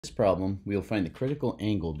this problem, we will find the critical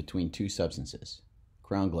angle between two substances,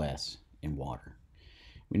 crown glass and water.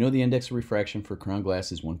 We know the index of refraction for crown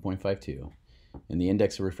glass is 1.52, and the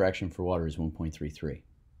index of refraction for water is 1.33.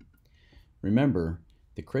 Remember,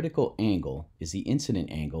 the critical angle is the incident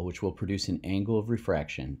angle, which will produce an angle of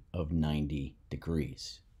refraction of 90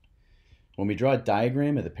 degrees. When we draw a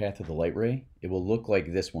diagram of the path of the light ray, it will look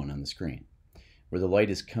like this one on the screen, where the light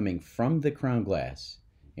is coming from the crown glass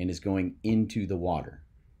and is going into the water.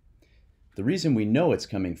 The reason we know it's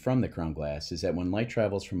coming from the crown glass is that when light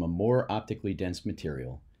travels from a more optically dense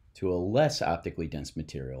material to a less optically dense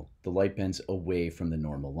material, the light bends away from the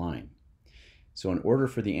normal line. So in order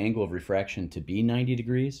for the angle of refraction to be 90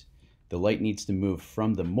 degrees, the light needs to move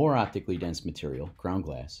from the more optically dense material, crown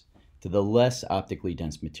glass, to the less optically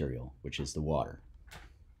dense material, which is the water.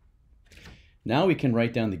 Now we can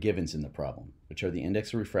write down the givens in the problem, which are the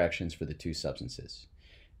index of refractions for the two substances.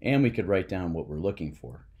 And we could write down what we're looking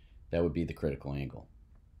for. That would be the critical angle.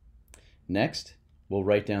 Next, we'll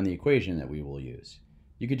write down the equation that we will use.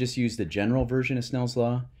 You could just use the general version of Snell's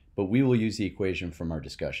law, but we will use the equation from our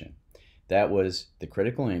discussion. That was the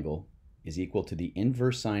critical angle is equal to the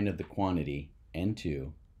inverse sine of the quantity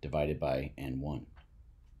N2 divided by N1.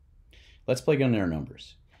 Let's plug in our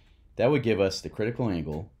numbers. That would give us the critical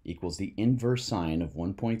angle equals the inverse sine of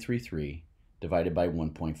 1.33 divided by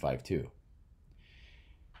 1.52.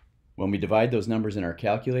 When we divide those numbers in our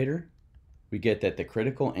calculator, we get that the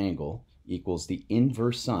critical angle equals the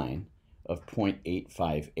inverse sine of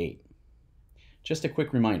 0.858. Just a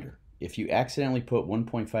quick reminder, if you accidentally put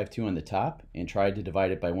 1.52 on the top and tried to divide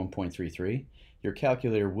it by 1.33, your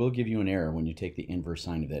calculator will give you an error when you take the inverse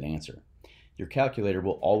sine of that answer. Your calculator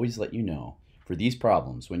will always let you know for these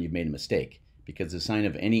problems when you've made a mistake, because the sine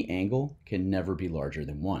of any angle can never be larger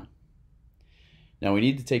than 1. Now we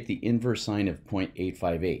need to take the inverse sine of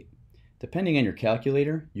 0.858. Depending on your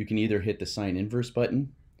calculator, you can either hit the sine inverse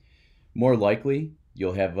button. More likely,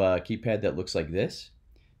 you'll have a keypad that looks like this.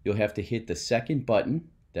 You'll have to hit the second button,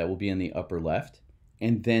 that will be in the upper left,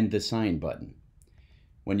 and then the sine button.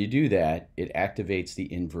 When you do that, it activates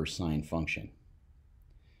the inverse sine function.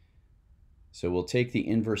 So we'll take the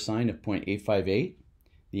inverse sine of 0.858.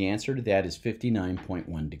 The answer to that is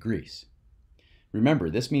 59.1 degrees. Remember,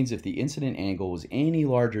 this means if the incident angle was any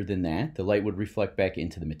larger than that, the light would reflect back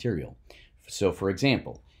into the material. So for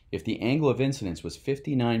example, if the angle of incidence was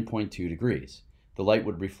 59.2 degrees, the light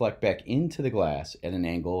would reflect back into the glass at an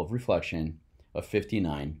angle of reflection of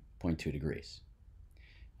 59.2 degrees.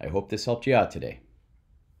 I hope this helped you out today.